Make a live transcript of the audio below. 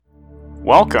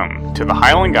Welcome to the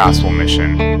Highland Gospel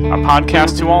Mission, a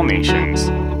podcast to all nations.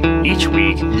 Each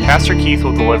week, Pastor Keith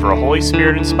will deliver a Holy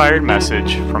Spirit-inspired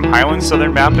message from Highland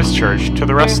Southern Baptist Church to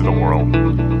the rest of the world.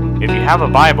 If you have a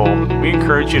Bible, we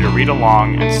encourage you to read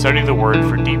along and study the Word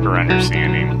for deeper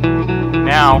understanding.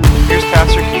 Now, here's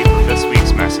Pastor Keith with this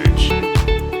week's message.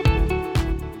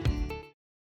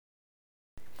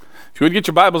 If you would get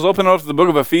your Bibles, open up to the book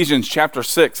of Ephesians chapter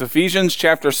 6. Ephesians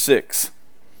chapter 6.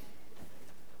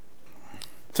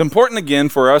 It's important again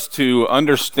for us to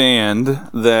understand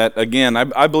that, again,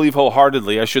 I believe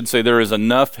wholeheartedly, I should say, there is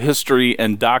enough history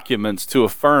and documents to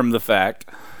affirm the fact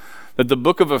that the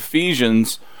book of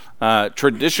Ephesians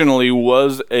traditionally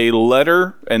was a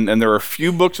letter, and there are a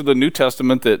few books of the New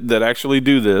Testament that actually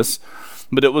do this,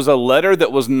 but it was a letter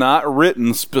that was not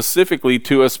written specifically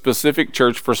to a specific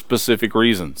church for specific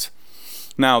reasons.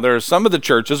 Now, there are some of the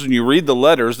churches, when you read the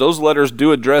letters, those letters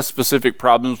do address specific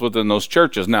problems within those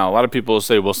churches. Now, a lot of people will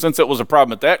say, well, since it was a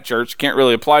problem at that church, can't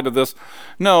really apply to this.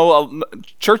 No,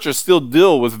 churches still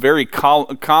deal with very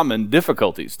common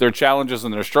difficulties, their challenges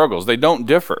and their struggles. They don't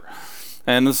differ.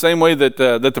 And the same way that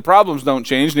the problems don't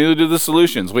change, neither do the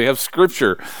solutions. We have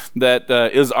Scripture that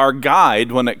is our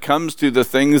guide when it comes to the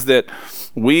things that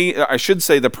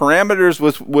the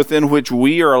parameters within which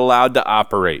we are allowed to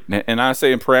operate. And I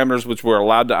say in parameters which we're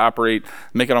allowed to operate,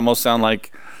 make it almost sound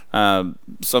like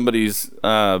somebody's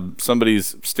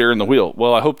steering the wheel.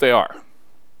 Well, I hope they are.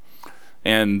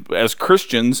 And as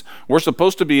Christians, we're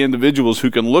supposed to be individuals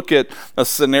who can look at a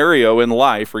scenario in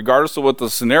life, regardless of what the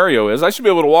scenario is. I should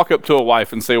be able to walk up to a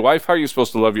wife and say, wife, how are you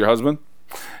supposed to love your husband?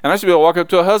 And I should be able to walk up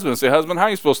to a husband and say, husband, how are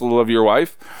you supposed to love your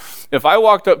wife? If I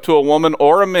walked up to a woman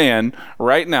or a man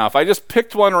right now, if I just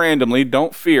picked one randomly,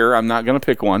 don't fear, I'm not going to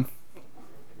pick one.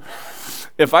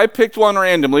 If I picked one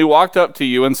randomly, walked up to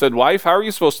you and said, wife, how are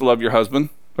you supposed to love your husband?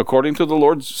 According to the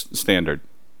Lord's standard.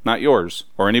 Not yours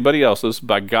or anybody else's,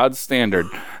 by God's standard,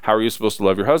 how are you supposed to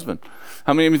love your husband?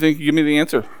 How many of you think you give me the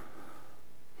answer?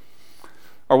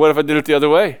 Or what if I did it the other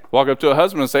way? Walk up to a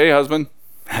husband and say, hey, husband,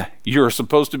 you're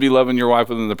supposed to be loving your wife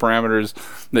within the parameters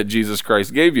that Jesus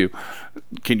Christ gave you.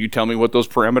 Can you tell me what those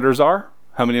parameters are?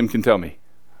 How many of them can tell me?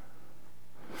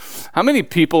 How many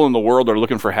people in the world are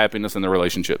looking for happiness in their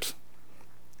relationships?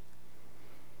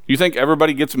 You think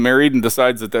everybody gets married and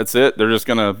decides that that's it? They're just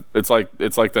gonna, it's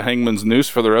like the hangman's noose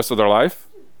for the rest of their life?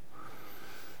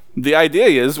 The idea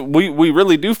is we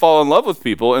really do fall in love with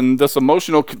people, and this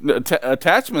emotional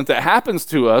attachment that happens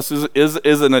to us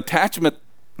is an attachment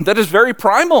that is very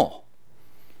primal.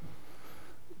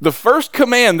 The first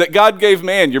command that God gave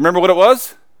man, you remember what it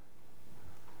was?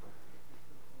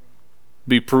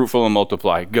 Be fruitful and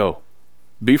multiply. Go.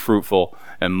 Be fruitful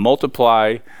and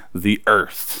multiply the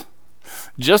earth.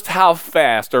 Just how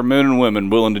fast are men and women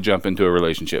willing to jump into a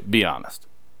relationship? Be honest.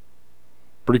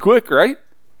 Pretty quick, right?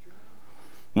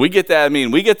 We get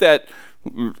that,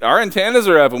 our antennas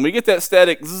are up and we get that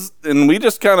static zzz, and we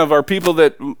just kind of are people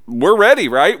that we're ready,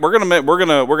 right? We're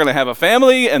gonna have a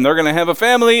family, and they're gonna have a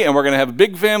family, and we're gonna have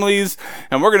big families,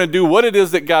 and we're gonna do what it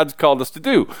is that God's called us to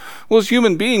do. Well, as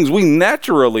human beings, we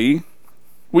naturally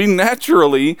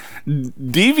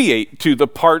deviate to the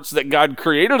parts that God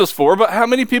created us for, but how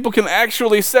many people can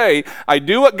actually say, I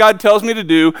do what God tells me to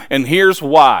do, and here's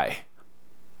why?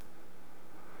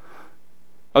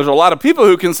 There's a lot of people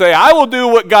who can say, I will do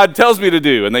what God tells me to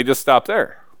do, and they just stop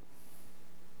there.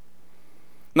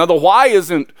 Now, the why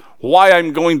isn't why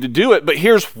I'm going to do it, but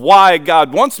here's why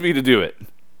God wants me to do it,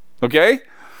 okay?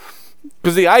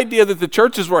 Because the idea that the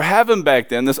churches were having back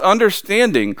then, this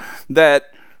understanding that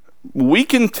we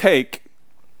can take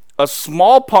a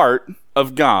small part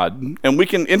of God and we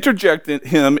can interject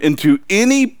him into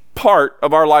any part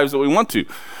of our lives that we want to,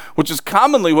 which is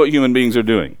commonly what human beings are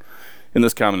doing in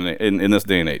this in this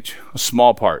day and age. A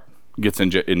small part gets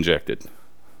injected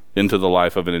into the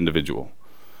life of an individual.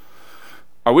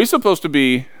 Are we supposed to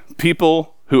be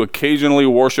people who occasionally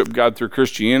worship God through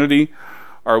Christianity?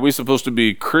 Or are we supposed to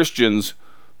be Christians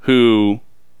who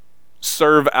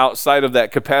serve outside of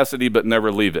that capacity but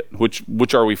never leave it?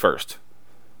 Which are we first?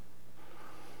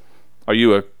 Are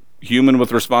you a human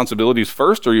with responsibilities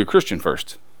first, or are you a Christian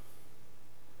first?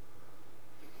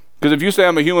 Because if you say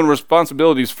I'm a human with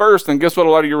responsibilities first, then guess what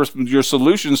a lot of your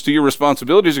solutions to your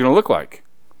responsibilities are going to look like?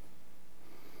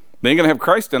 They ain't going to have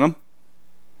Christ in them.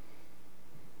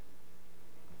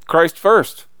 Christ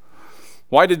first.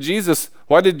 Why did Jesus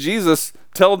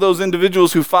tell those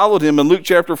individuals who followed him in Luke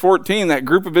chapter 14, that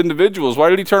group of individuals, why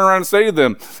did he turn around and say to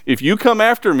them, if you come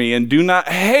after me and do not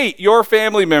hate your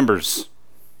family members,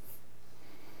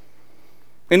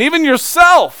 and even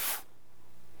yourself,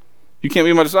 you can't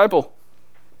be my disciple.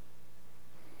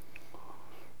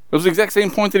 It was the exact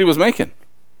same point that he was making.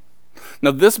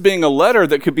 Now, this being a letter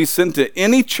that could be sent to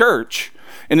any church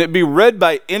and it be read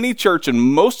by any church, and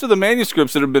most of the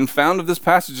manuscripts that have been found of this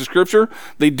passage of Scripture,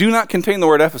 they do not contain the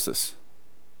word Ephesus.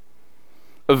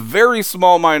 A very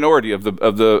small minority of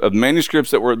the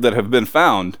manuscripts that have been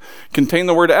found contain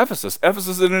the word Ephesus.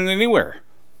 Ephesus isn't anywhere.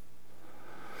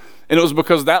 And it was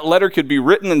because that letter could be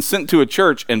written and sent to a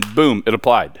church, and boom, it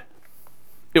applied.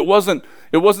 It wasn't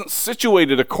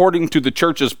situated according to the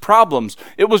church's problems.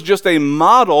 It was just a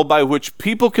model by which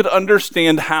people could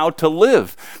understand how to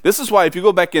live. This is why if you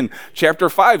go back in chapter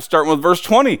 5, starting with verse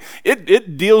 20,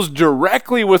 it deals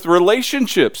directly with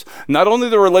relationships. Not only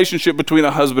the relationship between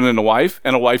a husband and a wife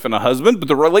and a husband, but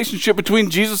the relationship between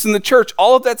Jesus and the church.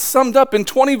 All of that's summed up in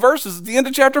 20 verses at the end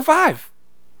of chapter 5.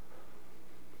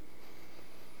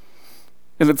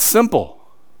 And it's simple.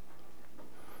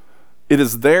 It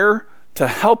is there to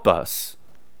help us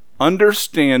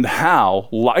understand how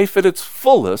life at its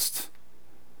fullest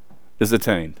is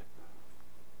attained.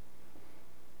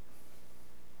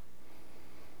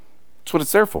 That's what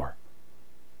it's there for.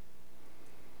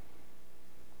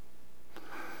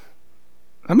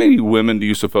 How many women do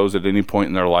you suppose at any point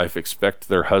in their life expect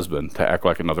their husband to act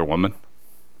like another woman?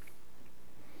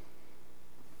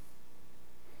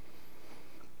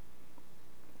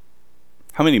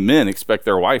 How many men expect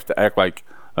their wife to act like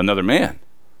another man?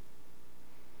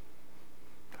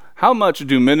 How much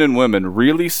do men and women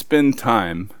really spend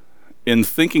time in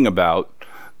thinking about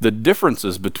the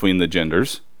differences between the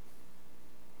genders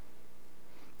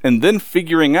and then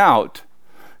figuring out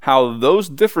how those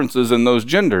differences in those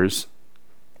genders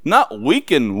not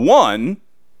weaken one,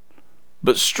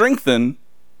 but strengthen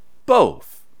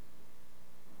both?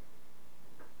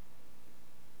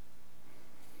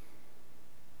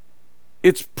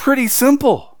 It's pretty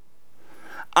simple.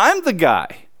 I'm the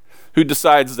guy who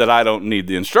decides that I don't need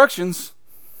the instructions.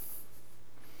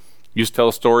 Used to tell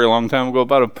a story a long time ago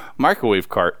about a microwave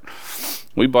cart.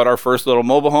 We bought our first little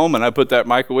mobile home, and I put that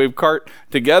microwave cart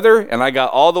together, and I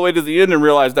got all the way to the end and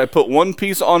realized I put one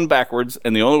piece on backwards,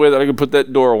 and the only way that I could put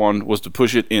that door on was to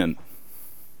push it in.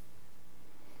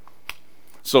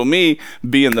 So me,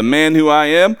 being the man who I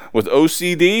am, with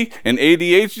OCD and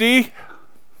ADHD,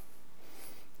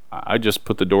 I just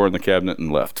put the door in the cabinet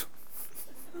and left.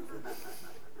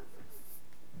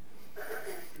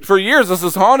 For years, this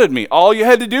has haunted me. All you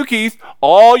had to do, Keith,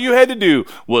 all you had to do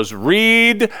was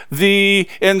read the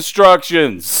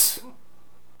instructions.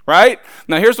 Right?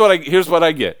 Now, here's what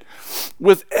I get.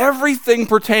 With everything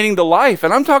pertaining to life,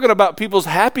 and I'm talking about people's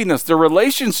happiness, their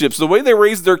relationships, the way they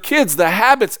raise their kids, the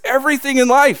habits, everything in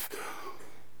life.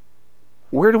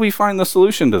 Where do we find the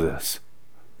solution to this?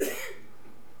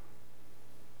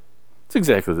 It's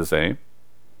exactly the same.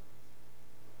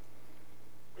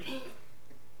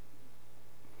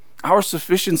 Our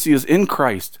sufficiency is in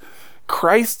Christ.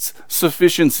 Christ's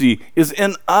sufficiency is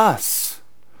in us.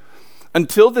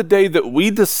 Until the day that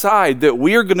we decide that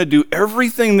we are going to do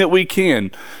everything that we can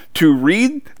to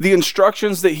read the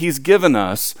instructions that He's given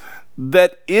us,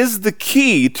 that is the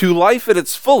key to life at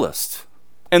its fullest,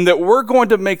 and that we're going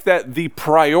to make that the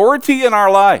priority in our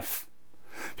life.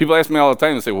 People ask me all the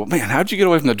time, they say, well, man, how'd you get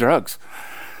away from the drugs?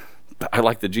 I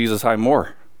like the Jesus high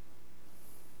more.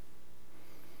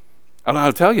 I don't know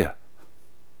how to tell you.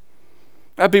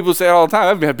 I have people say it all the time.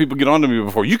 I've had people get on to me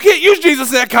before. You can't use Jesus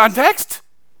in that context.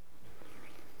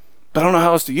 But I don't know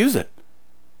how else to use it.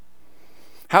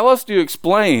 How else do you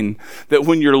explain that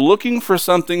when you're looking for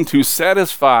something to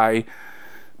satisfy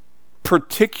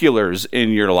particulars in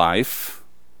your life,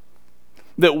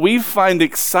 that we find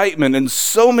excitement in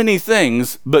so many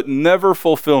things, but never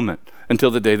fulfillment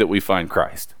until the day that we find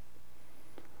Christ?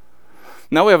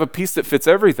 Now we have a peace that fits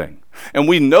everything. And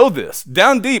we know this.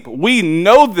 Down deep, we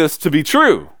know this to be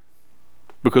true.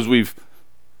 Because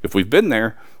if we've been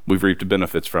there, we've reaped the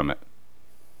benefits from it.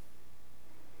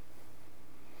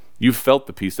 You've felt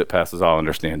the peace that passes all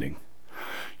understanding.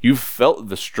 You've felt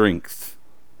the strength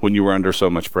when you were under so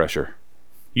much pressure.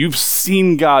 You've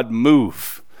seen God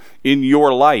move in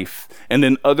your life and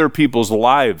in other people's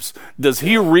lives. Does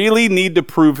He really need to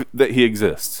prove that He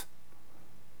exists?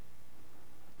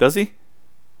 Does He?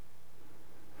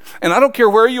 And I don't care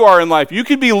where you are in life. You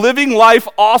could be living life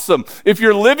awesome. If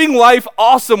you're living life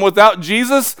awesome without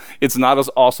Jesus, it's not as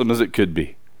awesome as it could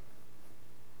be.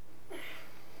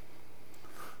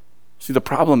 See, the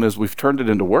problem is we've turned it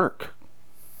into work.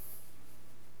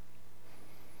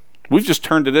 We've just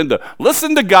turned it into,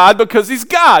 listen to God because He's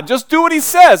God. Just do what He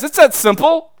says. It's that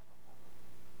simple.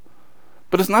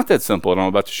 But it's not that simple, and I'm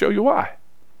about to show you why.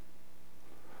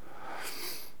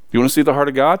 You want to see the heart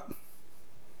of God?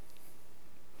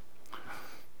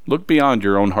 Look beyond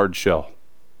your own hard shell.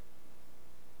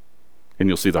 and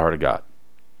you'll see the heart of God.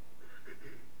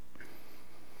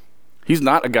 He's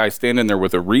not a guy standing there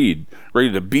with a reed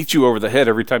ready to beat you over the head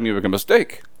every time you make a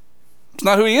mistake. It's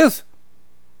not who he is.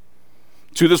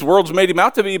 It's who this world's made him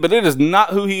out to be, but it is not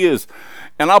who he is.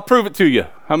 And I'll prove it to you.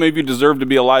 How many of you deserve to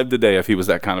be alive today if he was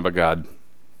that kind of a God?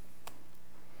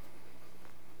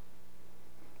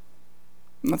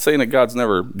 I'm not saying that God's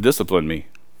never disciplined me,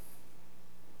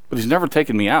 but he's never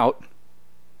taken me out.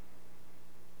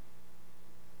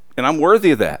 And I'm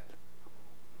worthy of that.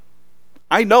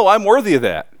 I know I'm worthy of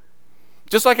that.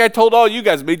 Just like I told all you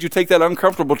guys, made you take that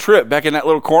uncomfortable trip back in that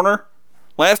little corner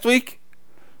last week.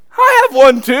 I have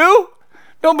one too.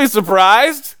 Don't be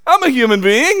surprised. I'm a human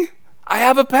being. I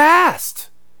have a past.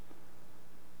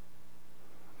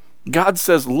 God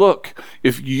says, look,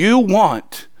 if you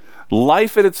want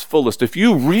life at its fullest, if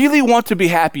you really want to be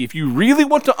happy, if you really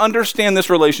want to understand this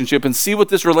relationship and see what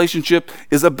this relationship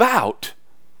is about,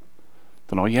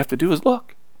 then all you have to do is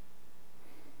look.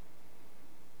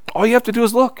 All you have to do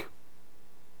is look.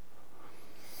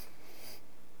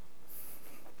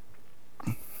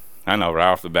 I know, right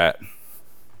off the bat.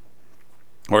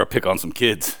 We're going to pick on some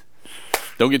kids.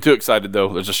 Don't get too excited,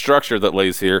 though. There's a structure that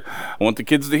lays here. I want the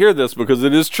kids to hear this because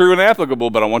it is true and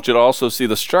applicable, but I want you to also see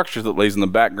the structure that lays in the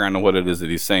background of what it is that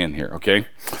he's saying here, okay?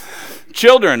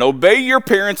 Children, obey your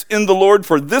parents in the Lord,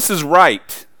 for this is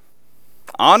right.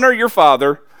 Honor your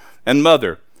father and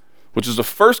mother, which is the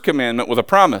first commandment with a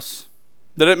promise,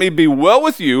 that it may be well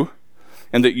with you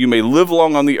and that you may live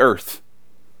long on the earth.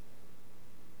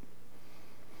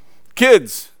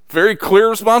 Kids, very clear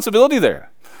responsibility there.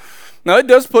 Now, it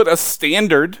does put a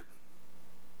standard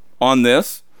on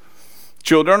this.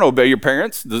 Children, obey your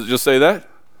parents. Does it just say that?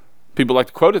 People like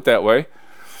to quote it that way.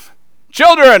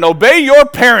 Children, obey your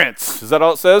parents. Is that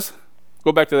all it says?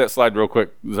 Go back to that slide real quick,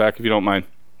 Zach, if you don't mind.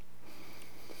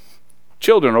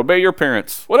 Children, obey your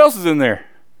parents. What else is in there?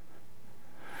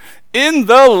 In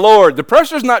the Lord. The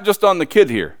pressure's not just on the kid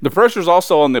here. The pressure's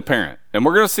also on the parent. And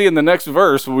we're going to see in the next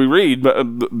verse, when we read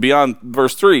beyond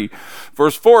verse 3,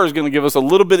 verse 4 is going to give us a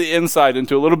little bit of insight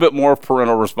into a little bit more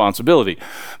parental responsibility.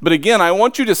 But again, I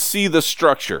want you to see the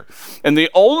structure. And the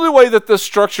only way that this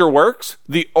structure works,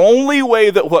 the only way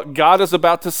that what God is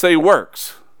about to say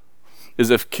works, is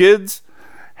if kids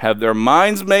have their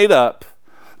minds made up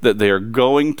that they are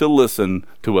going to listen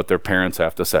to what their parents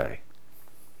have to say.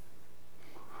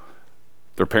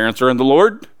 Their parents are in the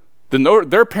Lord, then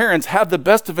their parents have the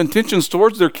best of intentions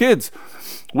towards their kids.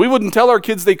 We wouldn't tell our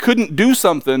kids they couldn't do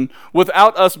something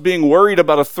without us being worried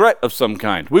about a threat of some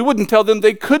kind. We wouldn't tell them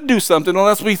they could do something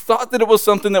unless we thought that it was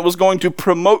something that was going to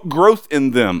promote growth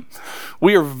in them.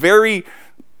 We are very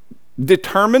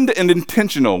determined and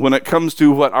intentional when it comes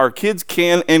to what our kids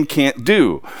can and can't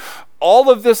do. All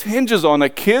of this hinges on a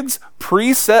kid's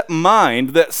preset mind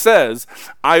that says,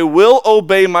 I will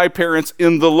obey my parents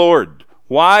in the Lord.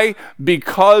 Why?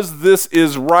 Because this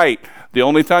is right. The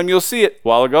only time you'll see it, a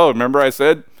while ago, remember I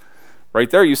said,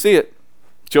 right there you see it.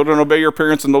 Children, obey your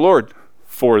parents in the Lord,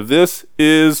 for this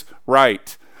is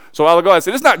right. So a while ago I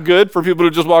said, it's not good for people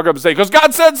to just walk up and say, because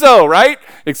God said so, right?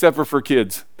 Except for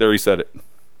kids. There he said it.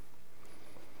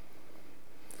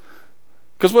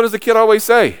 Because what does the kid always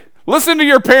say? Listen to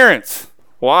your parents.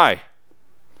 Why?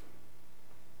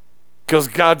 Because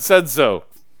God said so.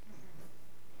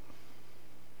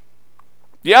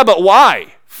 Yeah, but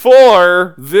why?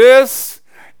 For this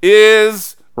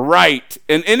is right.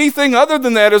 And anything other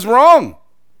than that is wrong.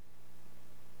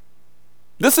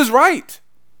 This is right.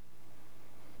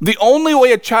 The only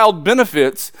way a child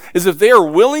benefits is if they are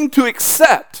willing to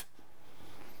accept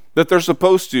that they're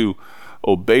supposed to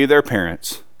obey their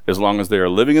parents as long as they are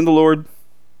living in the Lord,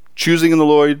 choosing in the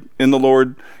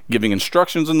Lord, giving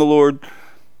instructions in the Lord.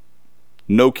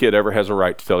 No kid ever has a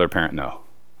right to tell their parent no.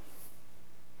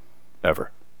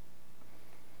 Ever.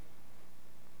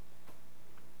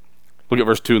 Look at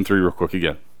verse 2 and 3 real quick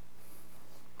again.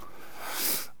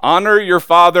 Honor your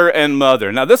father and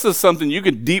mother. Now, this is something you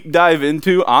could deep dive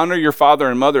into. Honor your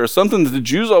father and mother is something that the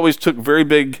Jews always took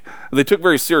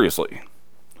very seriously.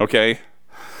 Okay?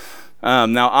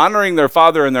 Now, honoring their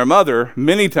father and their mother,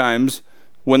 many times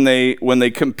when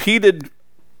they competed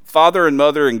father and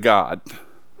mother and God.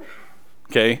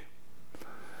 Okay?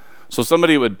 So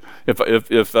somebody would,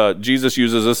 if Jesus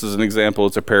uses this as an example,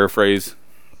 it's a paraphrase.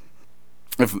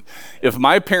 If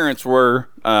my parents were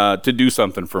to do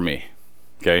something for me,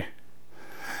 okay,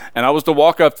 and I was to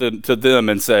walk up to them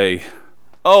and say,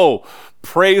 oh,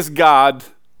 praise God,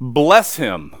 bless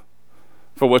him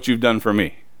for what you've done for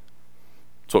me.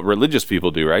 That's what religious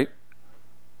people do, right?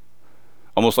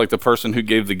 Almost like the person who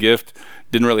gave the gift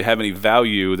didn't really have any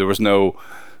value. There was no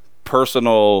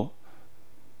personal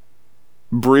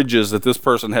bridges that this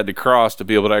person had to cross to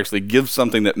be able to actually give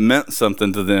something that meant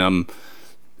something to them.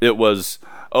 It was,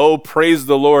 oh, praise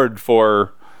the Lord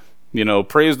for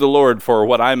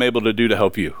what I'm able to do to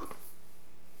help you.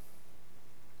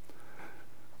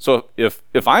 So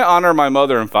if I honor my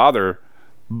mother and father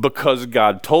because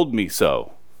God told me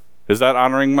so, is that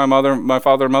honoring my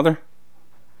father and mother?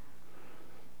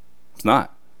 It's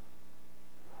not.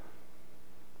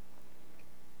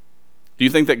 Do you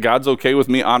think that God's okay with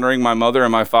me honoring my mother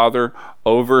and my father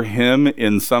over him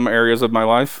in some areas of my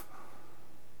life?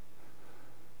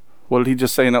 What did he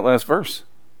just say in that last verse?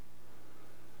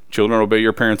 Children, obey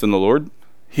your parents in the Lord.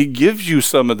 He gives you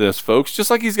some of this, folks, just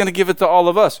like he's going to give it to all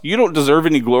of us. You don't deserve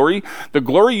any glory. The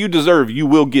glory you deserve, you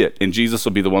will get, and Jesus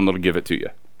will be the one that'll give it to you.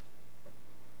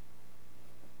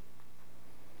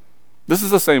 This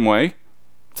is the same way.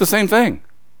 It's the same thing.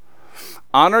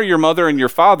 Honor your mother and your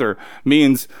father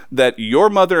means that your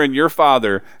mother and your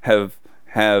father have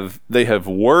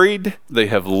worried, they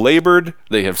have labored,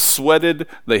 they have sweated,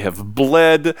 they have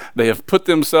bled, they have put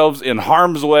themselves in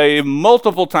harm's way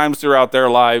multiple times throughout their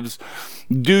lives.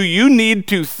 Do you need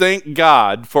to thank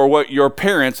God for what your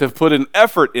parents have put an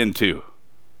effort into?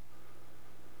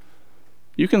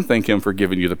 You can thank him for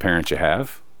giving you the parents you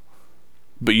have.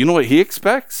 But you know what he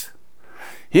expects?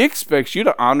 He expects you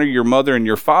to honor your mother and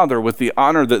your father with the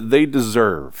honor that they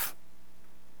deserve.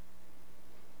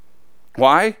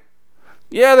 Why?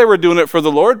 Yeah, they were doing it for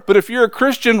the Lord, but if you're a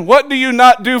Christian, what do you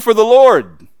not do for the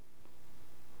Lord?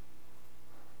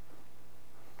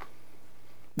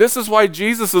 This is why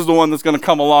Jesus is the one that's going to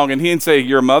come along and say,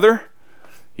 your mother?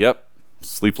 Yep,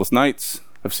 sleepless nights.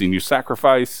 I've seen you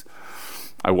sacrifice.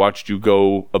 I watched you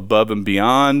go above and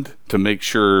beyond to make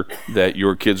sure that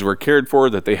your kids were cared for,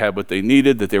 that they had what they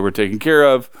needed, that they were taken care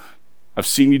of. I've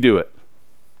seen you do it.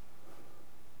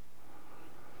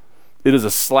 It is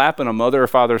a slap in a mother or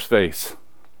father's face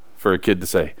for a kid to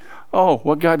say, oh,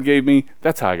 what God gave me,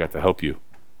 that's how I got to help you.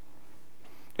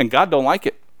 And God don't like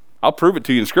it. I'll prove it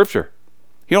to you in Scripture.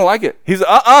 He don't like it. He's,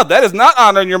 that is not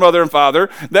honoring your mother and father.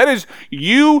 That is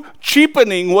you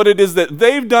cheapening what it is that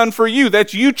they've done for you.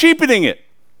 That's you cheapening it.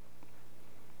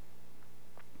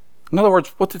 In other words,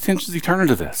 what's attention is he turning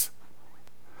to this?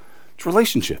 It's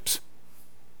relationships.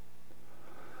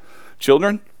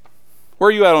 Children, where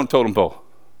are you at on totem pole?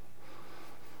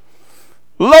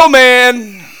 Low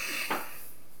man.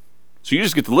 So you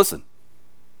just get to listen.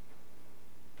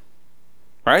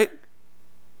 Right?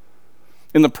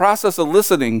 In the process of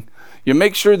listening, you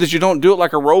make sure that you don't do it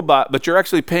like a robot, but you're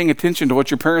actually paying attention to what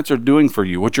your parents are doing for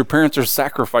you, what your parents are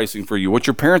sacrificing for you, what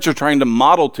your parents are trying to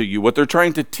model to you, what they're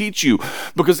trying to teach you.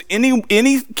 Because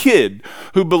any kid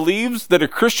who believes that a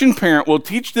Christian parent will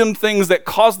teach them things that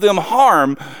cause them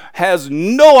harm has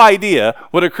no idea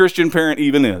what a Christian parent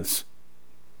even is.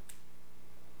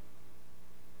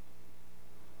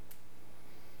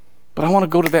 But I want to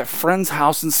go to that friend's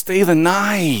house and stay the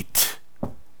night.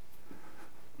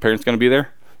 Parents going to be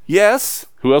there? Yes.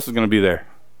 Who else is going to be there?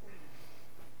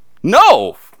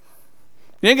 No.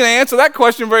 You ain't going to answer that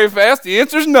question very fast. The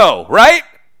answer is no, right?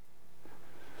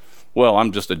 Well,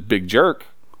 I'm just a big jerk.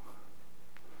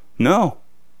 No.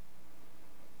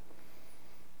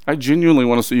 I genuinely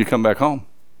want to see you come back home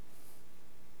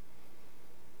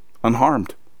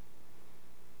unharmed.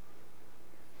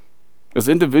 As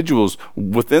individuals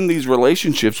within these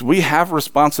relationships, we have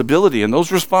responsibility, and those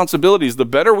responsibilities, the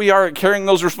better we are at carrying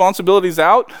those responsibilities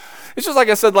out, it's just like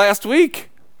I said last week.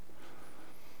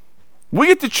 We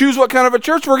get to choose what kind of a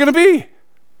church we're going to be.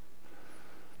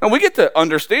 And we get to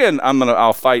understand,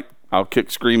 I'll fight, I'll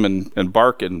kick, scream, and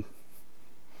bark, and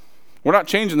we're not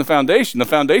changing the foundation. The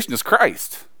foundation is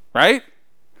Christ, right?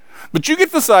 But you get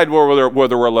to decide whether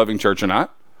we're a loving church or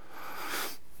not.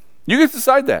 You get to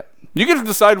decide that. You get to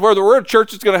decide whether we're a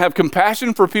church that's going to have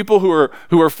compassion for people who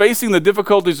are facing the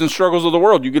difficulties and struggles of the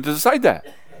world. You get to decide that.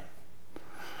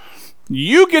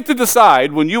 You get to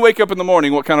decide when you wake up in the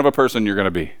morning what kind of a person you're going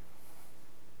to be.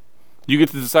 You get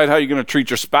to decide how you're going to treat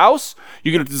your spouse.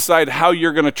 You get to decide how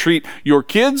you're going to treat your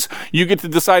kids. You get to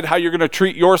decide how you're going to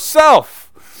treat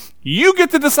yourself. You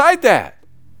get to decide that.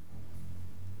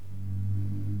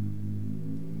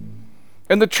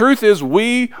 And the truth is,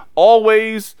 we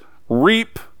always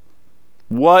reap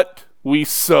what we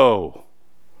sow.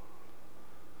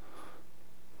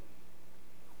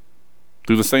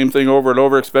 Do the same thing over and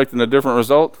over expecting a different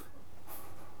result?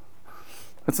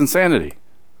 That's insanity.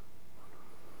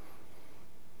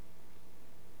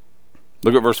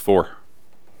 Look at verse 4.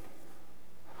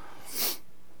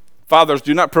 Fathers,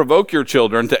 do not provoke your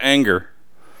children to anger,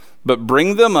 but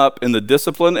bring them up in the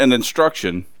discipline and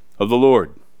instruction of the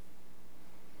Lord.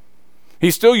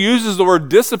 He still uses the word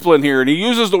discipline here, and he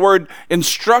uses the word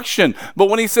instruction. But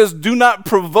when he says, do not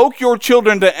provoke your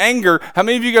children to anger, how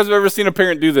many of you guys have ever seen a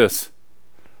parent do this?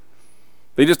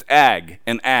 They just ag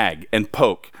and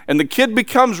poke. And the kid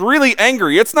becomes really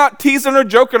angry. It's not teasing or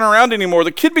joking around anymore.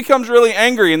 The kid becomes really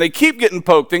angry, and they keep getting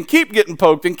poked and keep getting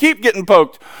poked and keep getting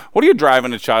poked. What are you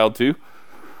driving a child to?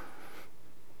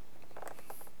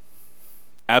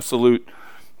 Absolute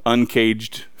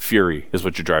uncaged fury is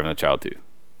what you're driving a child to.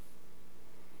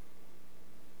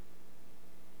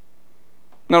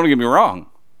 Now, don't get me wrong.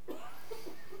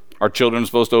 Are children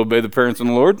supposed to obey the parents in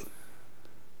the Lord?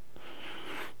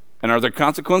 And are there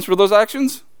consequences for those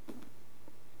actions?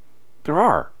 There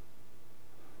are.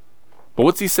 But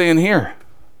what's he saying here?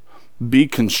 Be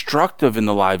constructive in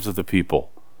the lives of the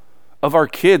people, of our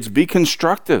kids. Be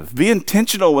constructive. Be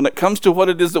intentional when it comes to what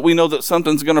it is that we know that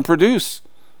something's going to produce.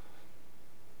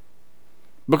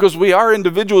 Because we are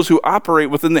individuals who operate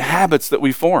within the habits that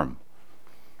we form.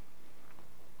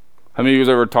 How many of you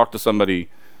have ever talked to somebody?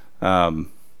 I'll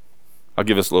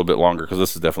give this a little bit longer because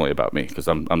this is definitely about me, because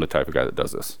I'm the type of guy that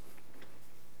does this.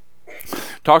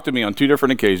 Talk to me on 2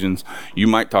 different occasions. You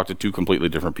might talk to 2 completely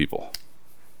different people.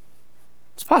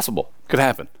 It's possible. Could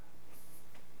happen.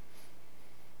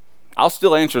 I'll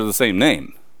still answer the same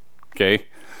name, okay?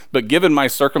 But given my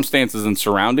circumstances and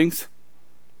surroundings,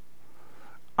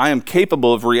 I am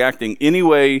capable of reacting any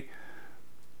way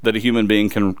that a human being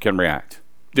can react.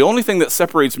 The only thing that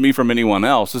separates me from anyone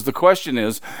else is the question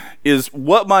is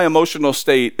what my emotional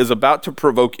state is about to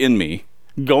provoke in me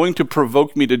going to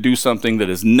provoke me to do something that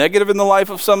is negative in the life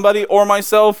of somebody or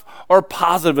myself, or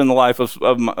positive in the life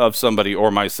of somebody or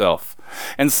myself?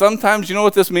 And sometimes, you know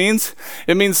what this means?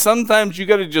 It means sometimes you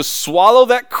got to just swallow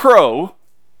that crow,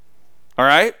 all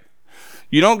right?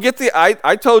 You don't get the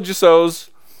I told you so's.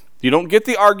 You don't get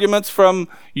the arguments from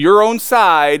your own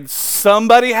side.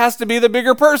 Somebody has to be the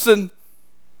bigger person.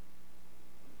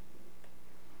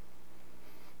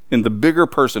 And the bigger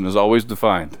person is always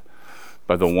defined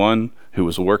by the one who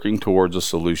is working towards a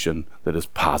solution that is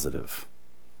positive.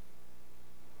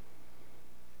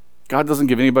 God doesn't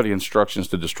give anybody instructions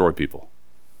to destroy people.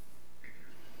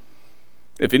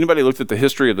 If anybody looked at the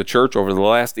history of the church over the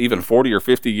last even 40 or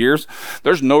 50 years,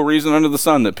 there's no reason under the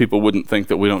sun that people wouldn't think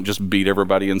that we don't just beat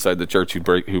everybody inside the church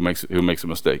who makes a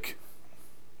mistake.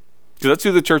 Because that's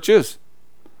who the church is.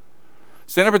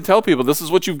 Stand up and tell people this is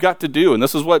what you've got to do, and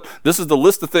this is the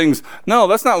list of things. No,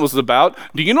 that's not what it's about.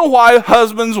 Do you know why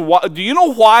husbands? Do you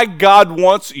know why God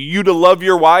wants you to love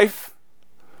your wife?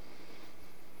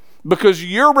 Because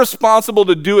you're responsible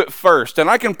to do it first. And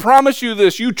I can promise you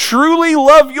this: you truly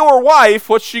love your wife,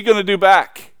 what's she going to do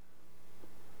back?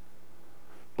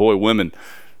 Boy, women,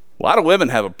 a lot of women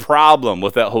have a problem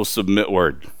with that whole submit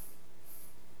word.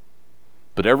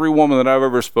 But every woman that I've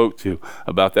ever spoke to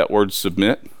about that word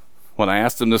submit, when I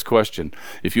asked them this question,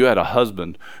 if you had a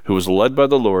husband who was led by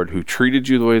the Lord, who treated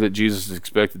you the way that Jesus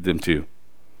expected them to,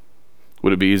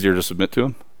 would it be easier to submit to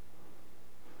him?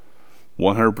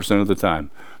 100% of the time,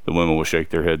 the women will shake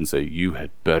their head and say, you had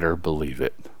better believe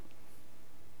it.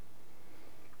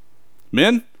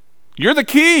 Men, you're the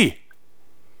key.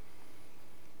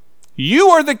 You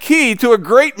are the key to a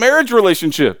great marriage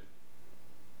relationship.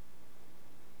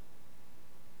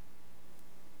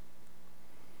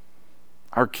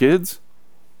 Our kids,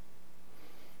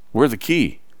 we're the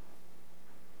key.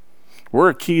 We're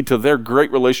a key to their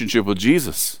great relationship with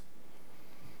Jesus.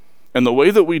 And the way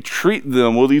that we treat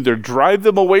them will either drive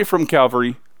them away from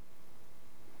Calvary,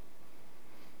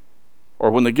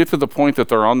 or when they get to the point that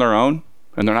they're on their own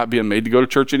and they're not being made to go to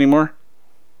church anymore,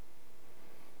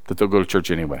 that they'll go to church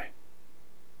anyway.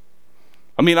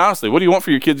 I mean, honestly, what do you want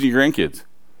for your kids and your grandkids?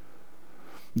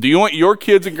 Do you want your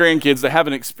kids and grandkids to have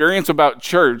an experience about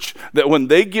church that when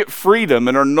they get freedom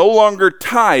and are no longer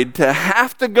tied to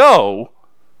have to go,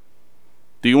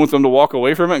 do you want them to walk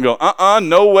away from it and go,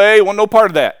 no way, want no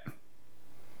part of that.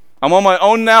 I'm on my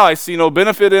own now. I see no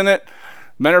benefit in it.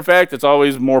 Matter of fact, it's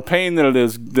always more pain than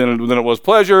it was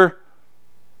pleasure.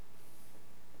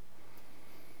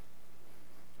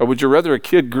 Or would you rather a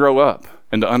kid grow up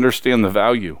and to understand the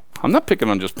value? I'm not picking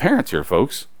on just parents here,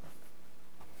 folks.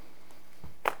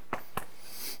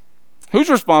 Who's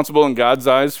responsible in God's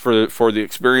eyes for the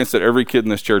experience that every kid in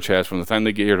this church has from the time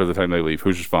they get here to the time they leave?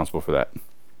 Who's responsible for that?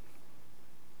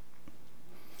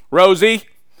 Rosie,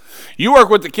 you work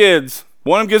with the kids.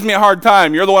 One of them gives me a hard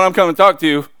time. You're the one I'm coming to talk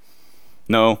to.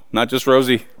 No, not just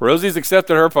Rosie. Rosie's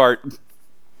accepted her part.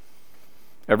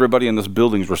 Everybody in this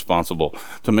building is responsible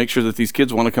to make sure that these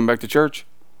kids want to come back to church.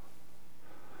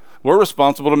 We're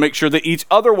responsible to make sure that each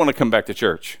other want to come back to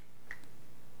church.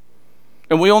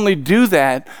 And we only do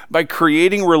that by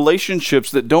creating relationships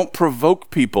that don't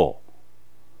provoke people.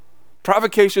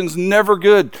 Provocation's never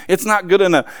good. It's not good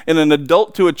in an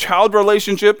adult to a child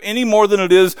relationship any more than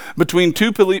it is between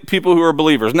two people who are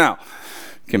believers. Now,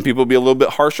 can people be a little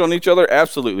bit harsh on each other?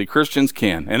 Absolutely. Christians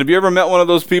can. And have you ever met one of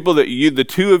those people that the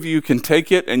two of you can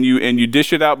take it and you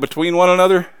dish it out between one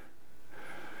another?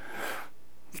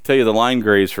 I'll tell you, the line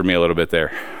grays for me a little bit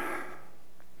there.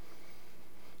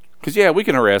 Because, yeah, we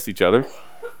can harass each other.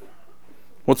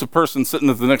 What's a person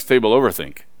sitting at the next table over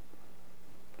think?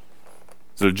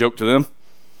 Is it a joke to them?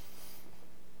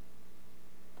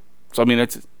 So, I mean,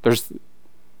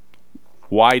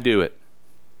 why do it?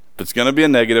 If it's going to be a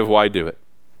negative, why do it?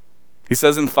 He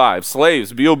says in 5,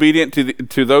 slaves, be obedient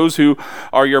to those who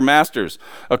are your masters,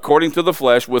 according to the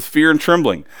flesh, with fear and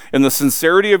trembling, in the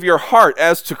sincerity of your heart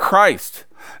as to Christ,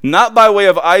 not by way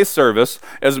of eye service,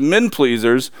 as men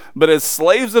pleasers, but as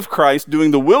slaves of Christ,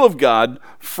 doing the will of God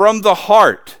from the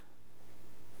heart.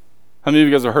 How many of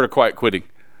you guys have heard of quiet quitting?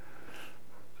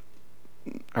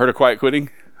 Heard of quiet quitting?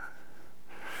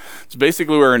 It's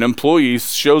basically where an employee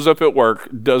shows up at work,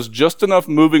 does just enough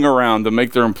moving around to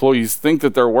make their employees think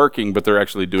that they're working, but they're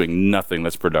actually doing nothing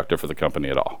that's productive for the company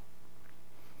at all.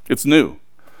 It's new.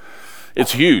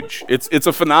 It's huge. It's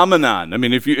a phenomenon. I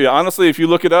mean, if you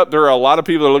look it up, there are a lot of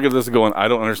people that look at this and going, I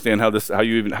don't understand how do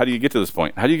you get to this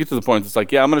point? How do you get to the point? It's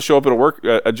like, yeah, I'm going to show up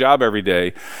at a job every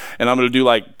day, and I'm going to do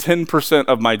like 10%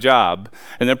 of my job,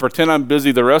 and then pretend I'm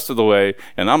busy the rest of the way,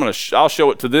 and I'll show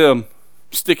it to them,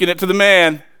 sticking it to the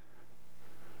man.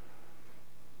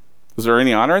 Is there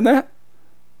any honor in that?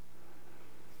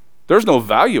 There's no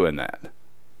value in that.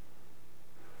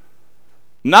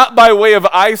 Not by way of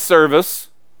eye service,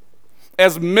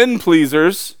 as men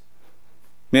pleasers.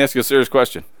 Let me ask you a serious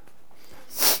question.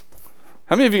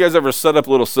 How many of you guys ever set up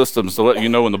little systems to let you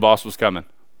know when the boss was coming?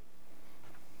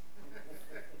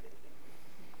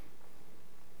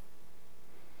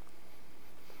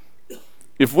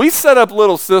 If we set up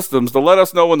little systems to let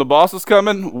us know when the boss is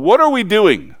coming, what are we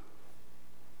doing?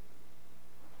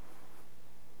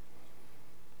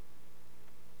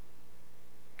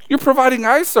 You're providing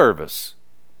eye service.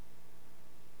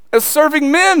 As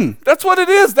serving men. That's what it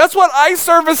is. That's what eye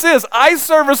service is. Eye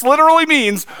service literally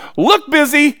means look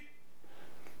busy,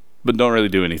 but don't really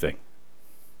do anything.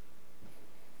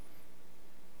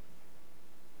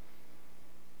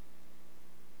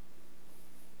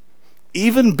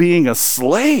 Even being a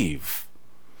slave.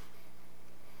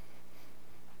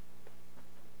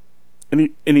 And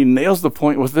he nails the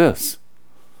point with this.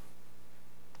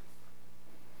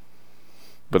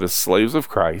 But as slaves of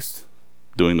Christ,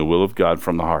 doing the will of God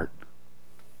from the heart.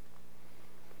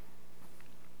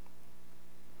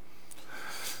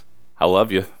 I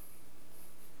love you.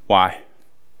 Why?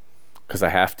 Because I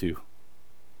have to.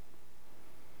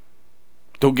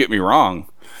 Don't get me wrong.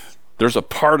 There's a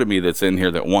part of me that's in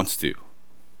here that wants to.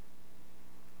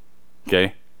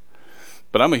 Okay?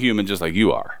 But I'm a human just like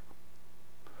you are.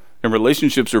 And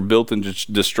relationships are built and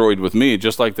destroyed with me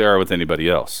just like they are with anybody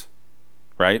else.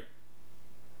 Right?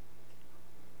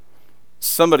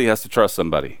 Somebody has to trust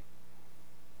somebody.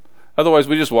 Otherwise,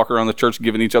 we just walk around the church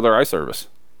giving each other eye service.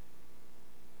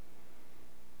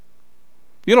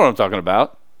 You know what I'm talking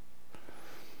about.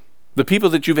 The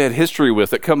people that you've had history with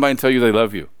that come by and tell you they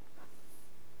love you.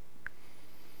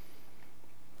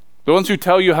 The ones who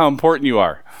tell you how important you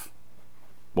are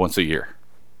once a year.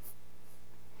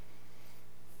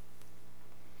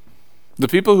 The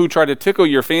people who try to tickle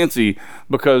your fancy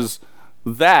because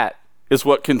that is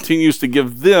what continues to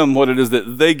give them what it is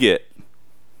that they get.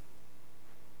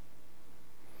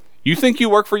 You think you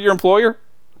work for your employer?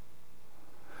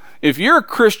 If you're a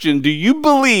Christian, do you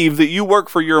believe that you work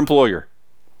for your employer?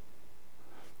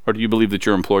 Or do you believe that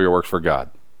your employer works for God?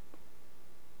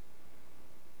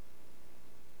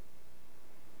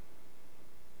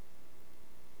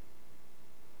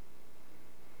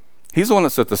 He's the one that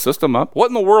set the system up. What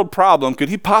in the world problem could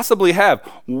he possibly have?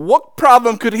 What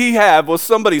problem could he have with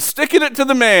somebody sticking it to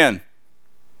the man?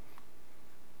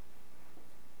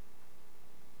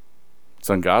 It's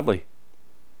ungodly.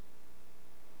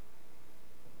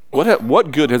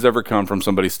 What good has ever come from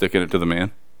somebody sticking it to the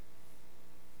man?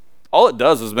 All it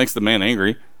does is makes the man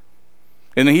angry.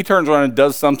 And then he turns around and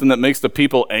does something that makes the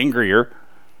people angrier.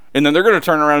 And then they're going to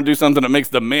turn around and do something that makes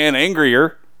the man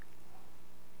angrier.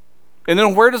 And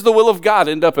then where does the will of God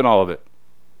end up in all of it?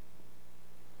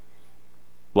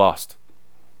 Lost.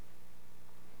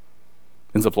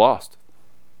 Ends up lost.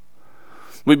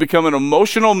 We become an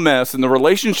emotional mess in the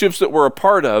relationships that we're a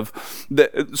part of,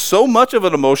 that so much of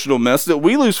an emotional mess that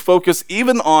we lose focus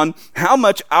even on how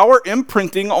much our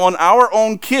imprinting on our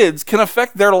own kids can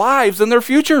affect their lives and their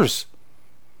futures.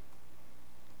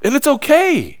 And it's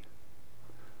okay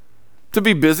to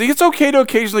be busy. It's okay to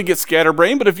occasionally get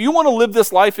scatterbrained, but if you want to live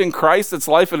this life in Christ, it's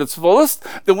life at its fullest,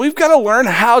 then we've got to learn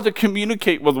how to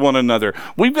communicate with one another.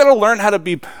 We've got to learn how to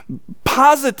be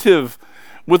positive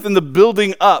within the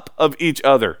building up of each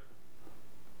other.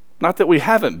 Not that we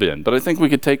haven't been, but I think we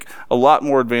could take a lot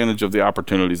more advantage of the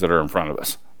opportunities that are in front of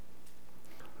us.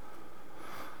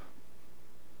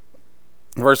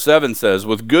 Verse 7 says,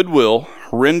 with goodwill,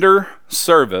 render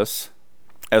service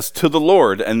as to the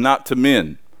Lord and not to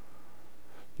men,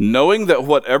 knowing that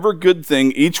whatever good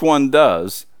thing each one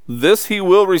does, this he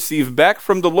will receive back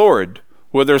from the Lord,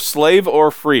 whether slave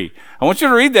or free. I want you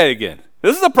to read that again.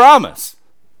 This is a promise.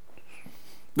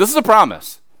 This is a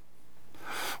promise.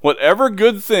 Whatever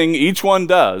good thing each one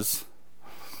does,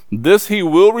 this he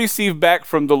will receive back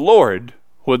from the Lord,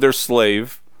 whether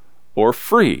slave or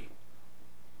free.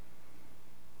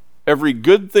 Every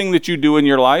good thing that you do in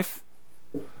your life,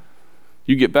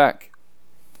 you get back.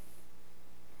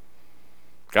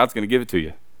 God's going to give it to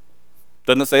you.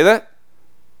 Doesn't it say that?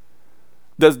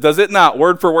 Does it not,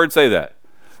 word for word, say that?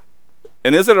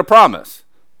 And is it a promise?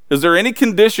 Is there any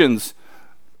conditions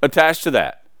attached to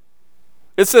that?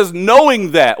 It says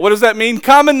knowing that. What does that mean?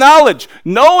 Common knowledge.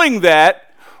 Knowing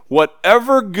that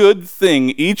whatever good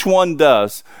thing each one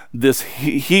does, this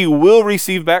he will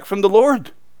receive back from the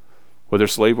Lord, whether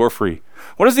slave or free.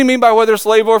 What does he mean by whether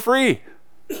slave or free?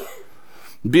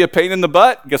 Be a pain in the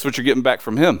butt? Guess what you're getting back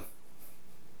from him?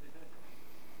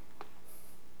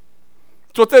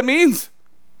 That's what that means.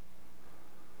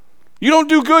 You don't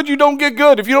do good, you don't get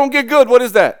good. If you don't get good, what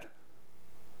is that?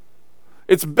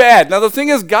 It's bad. Now the thing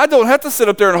is, God don't have to sit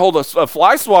up there and hold a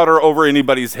fly swatter over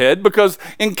anybody's head, because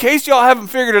in case y'all haven't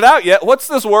figured it out yet, what's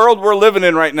this world we're living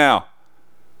in right now?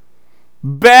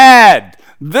 Bad.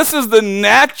 This is the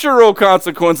natural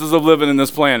consequences of living in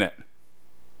this planet.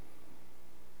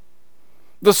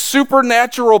 The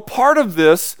supernatural part of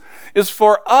this is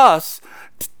for us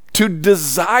to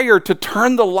desire to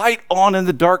turn the light on in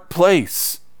the dark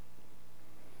place.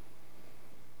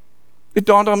 It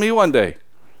dawned on me one day,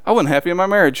 I wasn't happy in my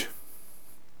marriage.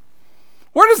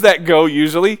 Where does that go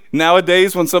usually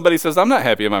nowadays when somebody says, I'm not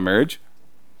happy in my marriage?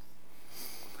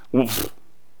 Well,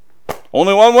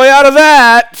 only one way out of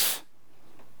that.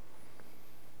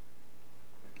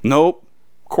 Nope.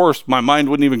 Of course, my mind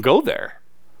wouldn't even go there.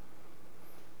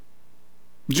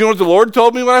 Do you know what the Lord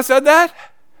told me when I said that?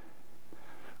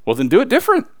 Well, then do it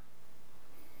different.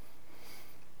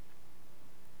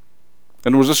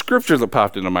 And there was a scripture that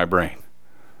popped into my brain.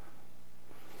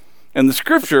 And the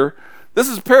scripture, this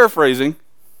is paraphrasing.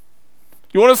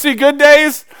 You want to see good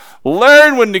days?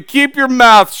 Learn when to keep your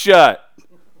mouth shut.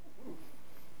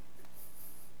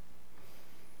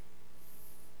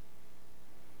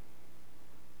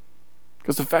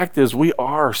 Because the fact is, we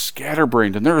are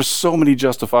scatterbrained, and there are so many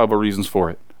justifiable reasons for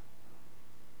it.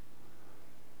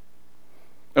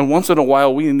 And once in a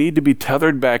while, we need to be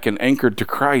tethered back and anchored to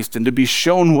Christ and to be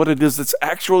shown what it is that's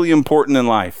actually important in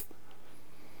life.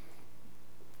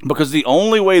 Because the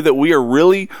only way that we are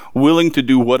really willing to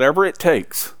do whatever it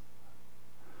takes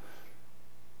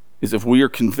is if we are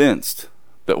convinced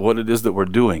that what it is that we're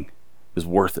doing is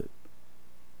worth it.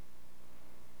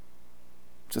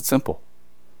 It's that simple.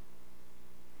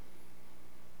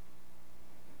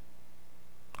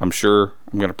 I'm sure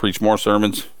I'm going to preach more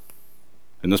sermons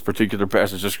in this particular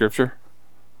passage of Scripture.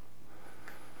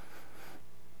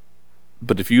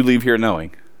 But if you leave here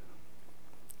knowing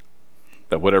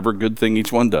that whatever good thing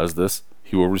each one does this,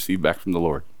 he will receive back from the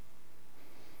Lord.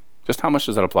 Just how much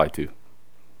does that apply to?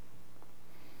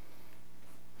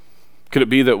 Could it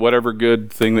be that whatever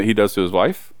good thing that he does to his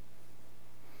wife,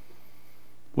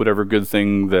 whatever good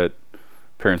thing that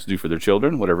parents do for their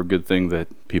children, whatever good thing that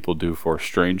people do for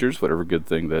strangers, whatever good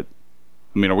thing that,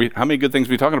 how many good things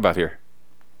are we talking about here?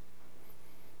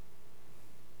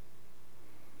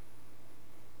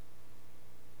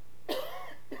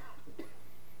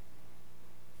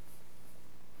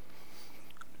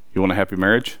 You want a happy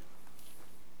marriage?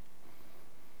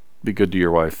 Be good to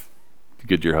your wife. Be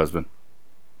good to your husband.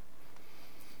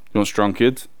 You want strong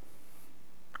kids?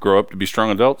 Grow up to be strong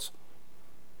adults?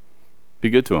 Be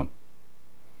good to them.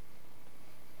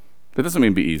 That doesn't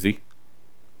mean be easy,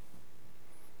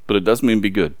 but it does mean be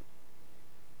good.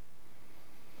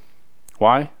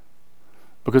 Why?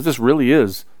 Because this really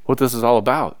is what this is all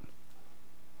about.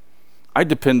 I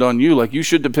depend on you like you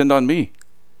should depend on me.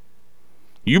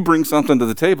 You bring something to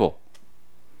the table,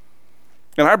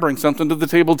 and I bring something to the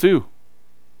table too.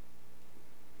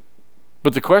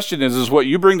 But the question is what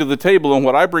you bring to the table and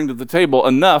what I bring to the table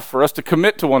enough for us to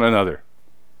commit to one another?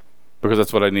 Because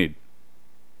that's what I need.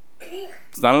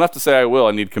 It's not enough to say I will,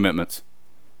 I need commitments.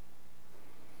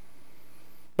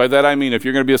 By that I mean, if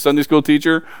you're going to be a Sunday school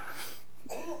teacher,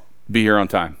 be here on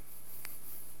time.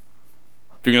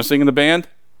 If you're going to sing in the band,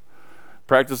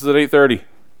 practice is at 8:30.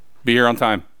 Be here on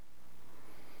time.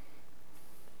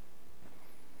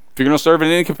 If you're going to serve in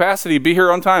any capacity, be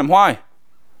here on time. Why?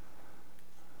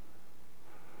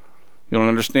 You don't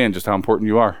understand just how important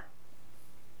you are.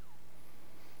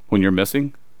 When you're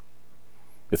missing,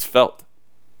 it's felt.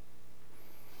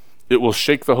 It will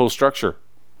shake the whole structure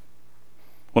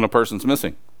when a person's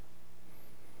missing.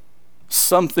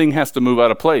 Something has to move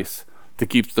out of place to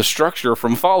keep the structure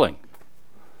from falling.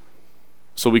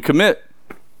 So we commit.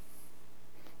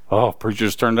 Oh, preacher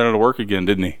just turned out to work again,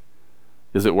 didn't he?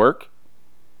 Is it work?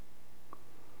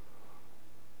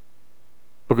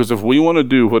 Because if we want to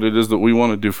do what it is that we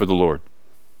want to do for the Lord,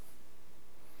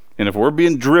 and if we're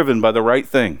being driven by the right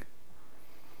thing,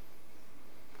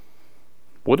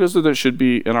 what is it that should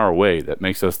be in our way that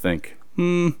makes us think,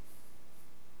 maybe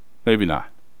not?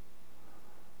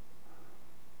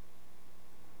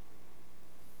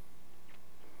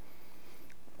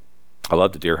 I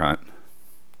love the deer hunt.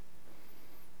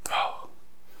 Oh,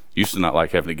 used to not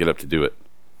like having to get up to do it.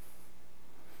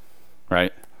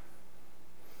 Right?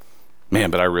 Man,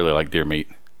 but I really like deer meat.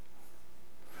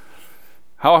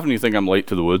 How often do you think I'm late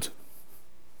to the woods?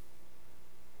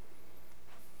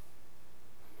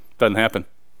 Doesn't happen.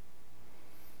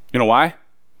 You know why?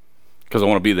 Because I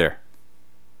want to be there.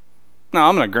 Now,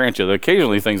 I'm going to grant you that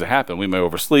occasionally things that happen. We may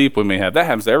oversleep. We may have, that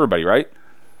happens to everybody, right?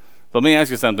 But let me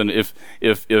ask you something.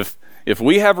 If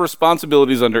we have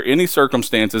responsibilities under any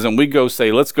circumstances and we go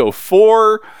say, let's go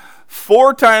four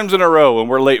times in a row and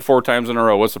we're late 4 times in a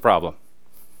row, what's the problem?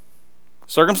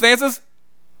 Circumstances?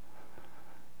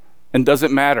 And does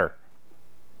it matter?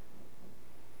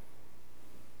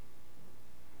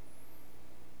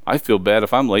 I feel bad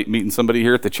if I'm late meeting somebody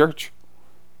here at the church,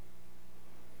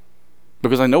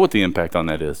 because I know what the impact on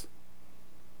that is.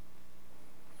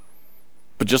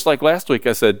 But just like last week,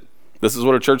 I said, this is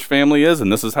what a church family is,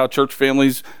 and this is how church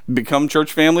families become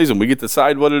church families, and we get to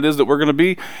decide what it is that we're going to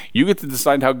be. You get to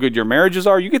decide how good your marriages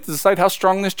are. You get to decide how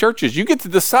strong this church is. You get to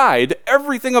decide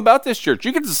everything about this church.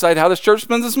 You get to decide how this church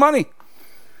spends its money.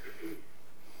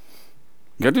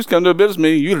 You can't just come to a business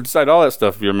meeting. You get to decide all that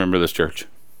stuff if you're a member of this church.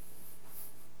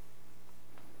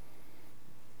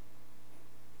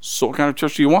 So what kind of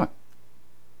church do you want?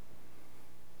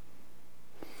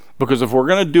 Because if we're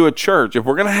going to do a church, if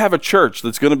we're going to have a church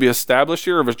that's going to be established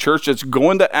here, of a church that's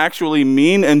going to actually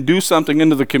mean and do something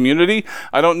into the community,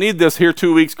 I don't need this here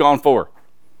 2 weeks, gone 4.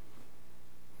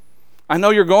 I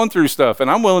know you're going through stuff, and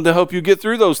I'm willing to help you get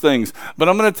through those things. But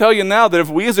I'm going to tell you now that if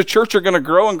we as a church are going to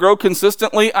grow and grow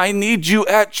consistently, I need you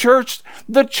at church,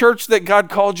 the church that God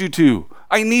called you to.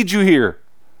 I need you here.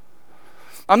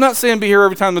 I'm not saying be here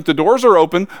every time that the doors are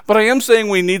open, but I am saying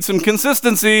we need some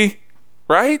consistency,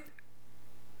 right?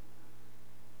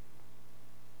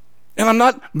 And I'm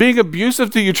not being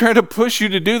abusive to you, trying to push you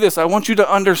to do this. I want you to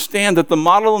understand that the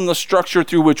model and the structure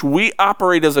through which we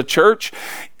operate as a church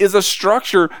is a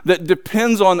structure that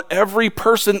depends on every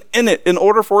person in it in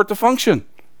order for it to function.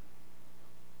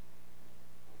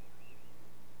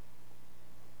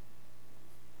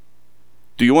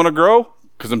 Do you want to grow?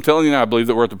 Because I'm telling you now, I believe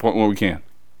that we're at the point where we can.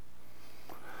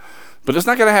 But it's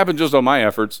not going to happen just on my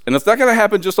efforts, and it's not going to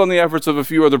happen just on the efforts of a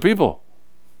few other people.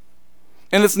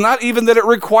 And it's not even that it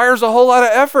requires a whole lot of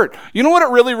effort. You know what it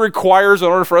really requires in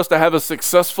order for us to have a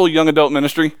successful young adult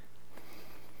ministry?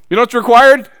 You know what's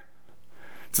required?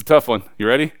 It's a tough one. You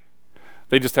ready?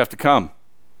 They just have to come.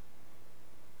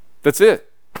 That's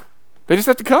it. They just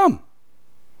have to come.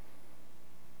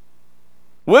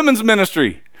 Women's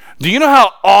ministry. Do you know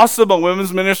how awesome a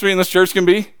women's ministry in this church can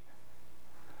be?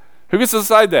 Who gets to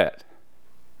decide that?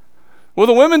 Well,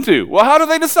 the women do. Well, how do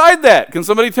they decide that? Can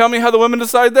somebody tell me how the women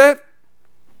decide that?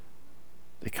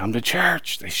 They come to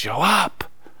church. They show up.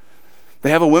 They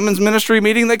have a women's ministry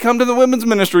meeting. They come to the women's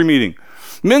ministry meeting.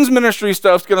 Men's ministry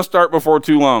stuff's going to start before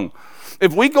too long.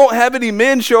 If we don't have any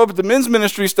men show up at the men's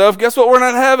ministry stuff, guess what we're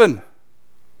not having?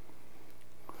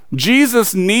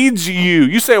 Jesus needs you.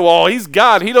 You say, well, he's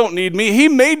God. He don't need me.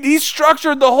 He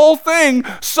structured the whole thing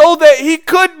so that he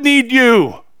could need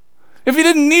you. If he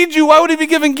didn't need you, why would he be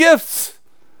giving gifts?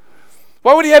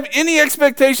 Why would he have any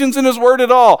expectations in his word at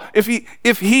all? If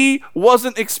he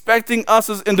wasn't expecting us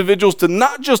as individuals to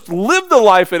not just live the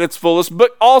life at its fullest,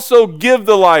 but also give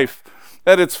the life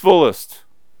at its fullest.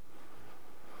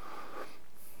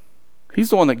 He's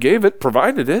the one that gave it,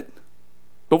 provided it,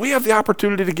 but we have the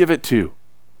opportunity to give it too.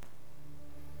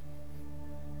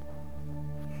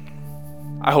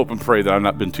 I hope and pray that I've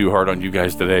not been too hard on you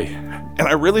guys today. And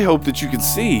I really hope that you can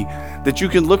see, that you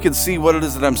can look and see what it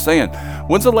is that I'm saying.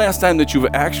 When's the last time that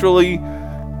you've actually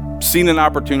seen an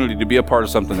opportunity to be a part of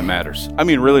something that matters. I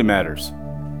mean, really matters.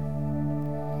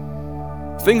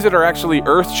 Things that are actually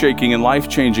earth-shaking and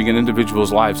life-changing in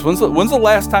individuals' lives. When's the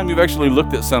last time you've actually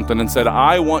looked at something and said,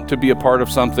 I want to be a part of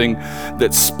something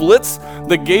that splits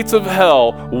the gates of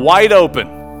hell wide open?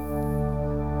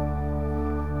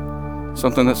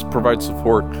 Something that provides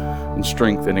support and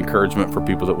strength and encouragement for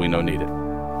people that we know need it.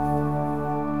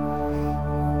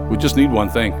 We just need one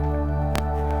thing.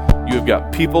 You have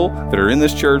got people that are in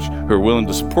this church who are willing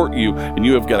to support you, and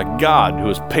you have got a God who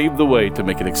has paved the way to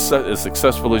make it as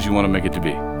successful as you want to make it to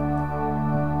be.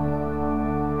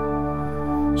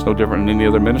 It's no different than any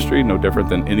other ministry, no different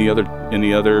than any other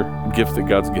gift that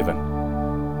God's given.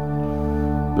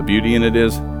 The beauty in it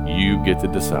is you get to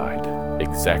decide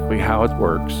exactly how it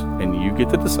works, and you get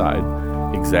to decide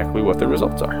exactly what the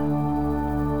results are.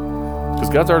 Because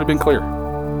God's already been clear.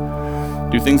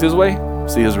 Do things His way,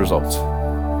 see His results.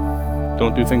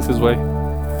 Don't do things His way,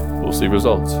 we'll see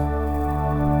results. They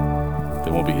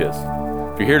won't be His.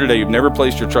 If you're here today, you've never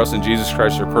placed your trust in Jesus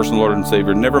Christ, your personal Lord and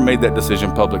Savior, never made that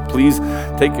decision public, please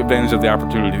take advantage of the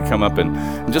opportunity to come up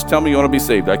and just tell me you want to be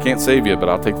saved. I can't save you, but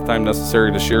I'll take the time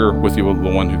necessary to share with you the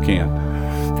one who can.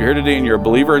 If you're here today and you're a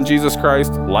believer in Jesus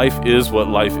Christ, life is what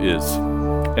life is.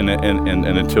 And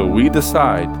until we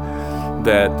decide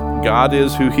that God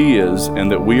is who He is,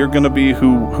 and that we are going to be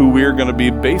who we are going to be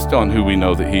based on who we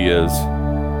know that He is,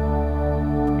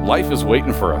 life is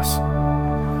waiting for us.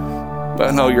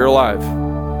 But no, you're alive.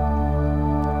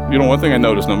 You know, one thing I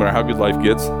noticed, no matter how good life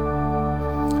gets,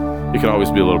 it can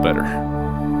always be a little better.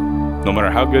 No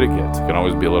matter how good it gets, it can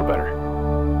always be a little better.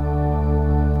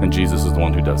 And Jesus is the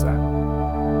one who does that.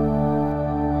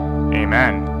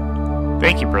 Amen.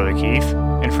 Thank you, Brother Keith.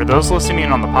 And for those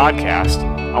listening on the podcast,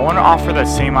 I want to offer that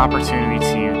same opportunity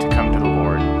to you to come to the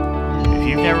Lord. If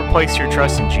you've never placed your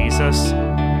trust in Jesus,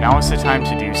 now is the time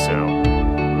to do so.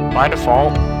 By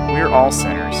default, we are all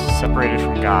sinners, separated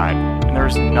from God, and there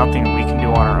is nothing we can do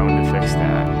on our own to fix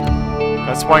that.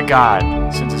 That's why God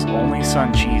sent His only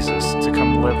Son, Jesus, to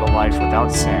come live a life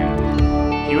without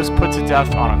sin. He was put to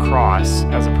death on a cross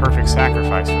as a perfect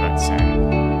sacrifice for that sin.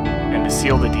 And to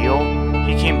seal the deal,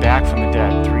 He came back from the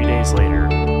dead 3 days later.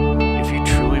 If you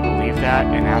truly believe that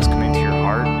and ask Him into your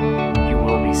heart, you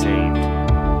will be saved.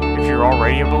 If you're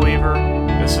already a believer,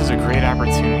 this is a great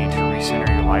opportunity to recenter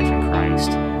your life in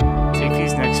Christ. Take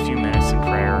these next few minutes in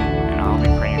prayer, and I'll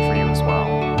be praying for you as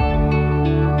well.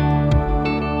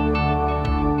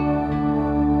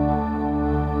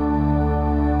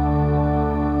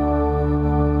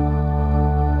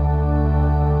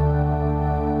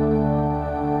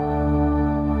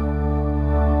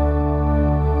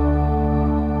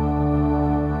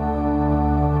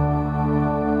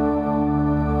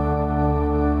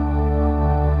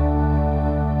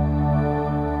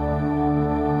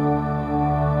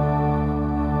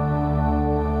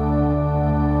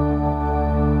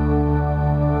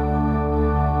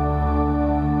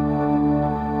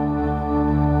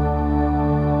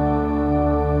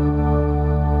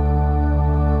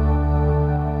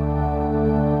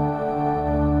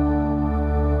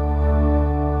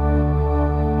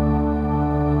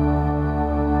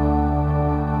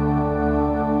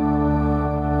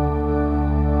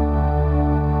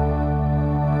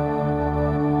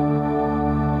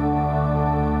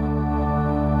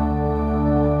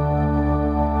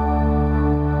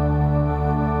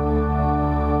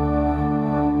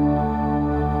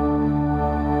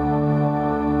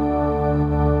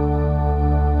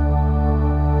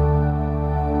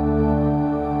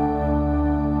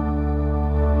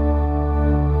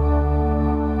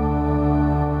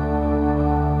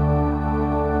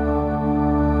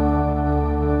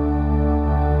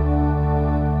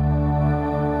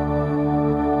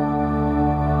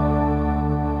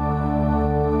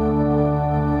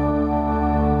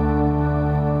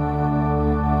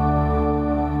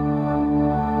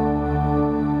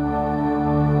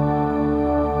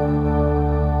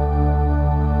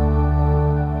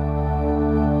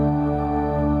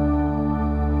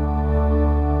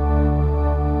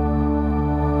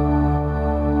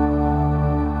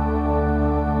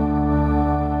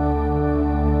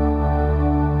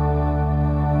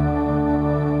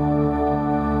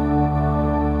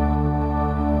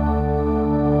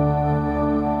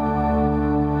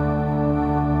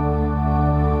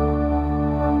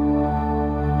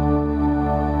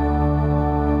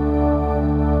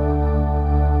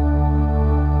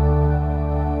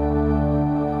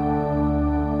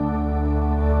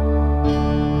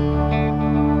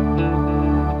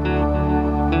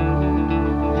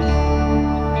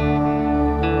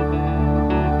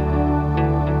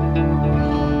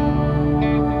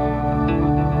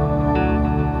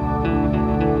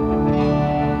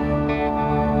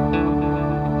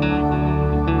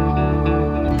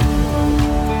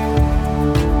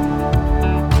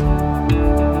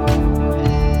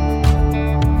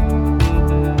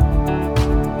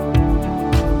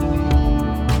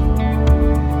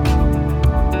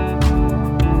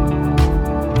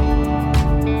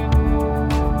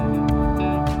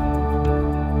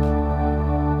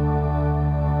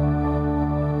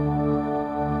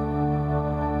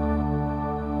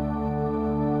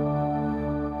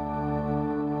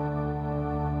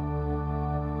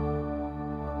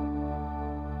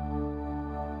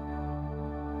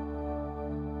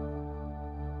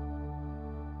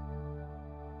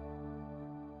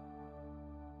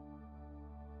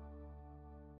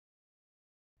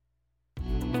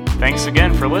 Thanks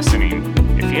again for listening.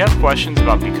 If you have questions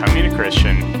about becoming a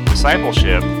Christian,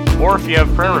 discipleship, or if you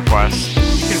have prayer requests,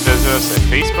 you can visit us at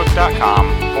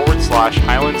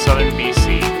facebook.com/Highland Southern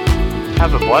BC.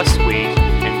 Have a blessed week,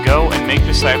 and go and make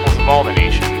disciples of all the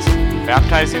nations,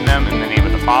 baptizing them in the name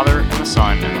of the Father, and the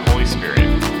Son, and the Holy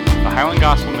Spirit. The Highland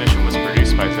Gospel Mission was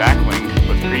produced by Zach Link,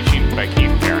 with preaching by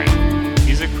Keith Perrin.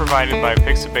 Music provided by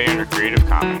Pixabay under Creative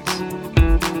Commons.